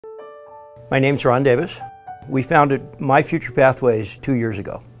My name's Ron Davis. We founded My Future Pathways 2 years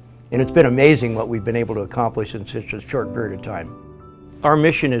ago, and it's been amazing what we've been able to accomplish in such a short period of time. Our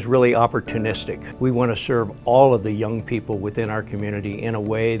mission is really opportunistic. We want to serve all of the young people within our community in a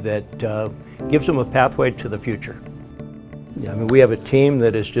way that gives them a pathway to the future. I mean, we have a team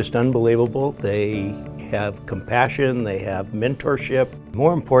that is just unbelievable. They have compassion, they have mentorship.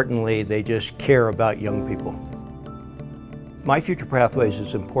 More importantly, they just care about young people. My Future Pathways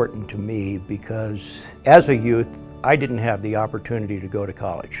is important to me because as a youth, I didn't have the opportunity to go to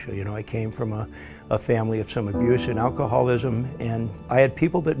college. You know, I came from a family of some abuse and alcoholism, and I had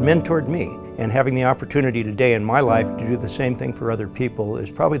people that mentored me. And having the opportunity today in my life to do the same thing for other people is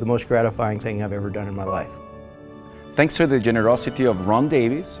probably the most gratifying thing I've ever done in my life. Thanks to the generosity of Ron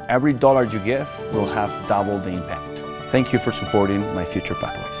Davis, every dollar you give will have double the impact. Thank you for supporting My Future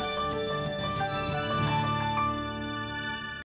Pathways.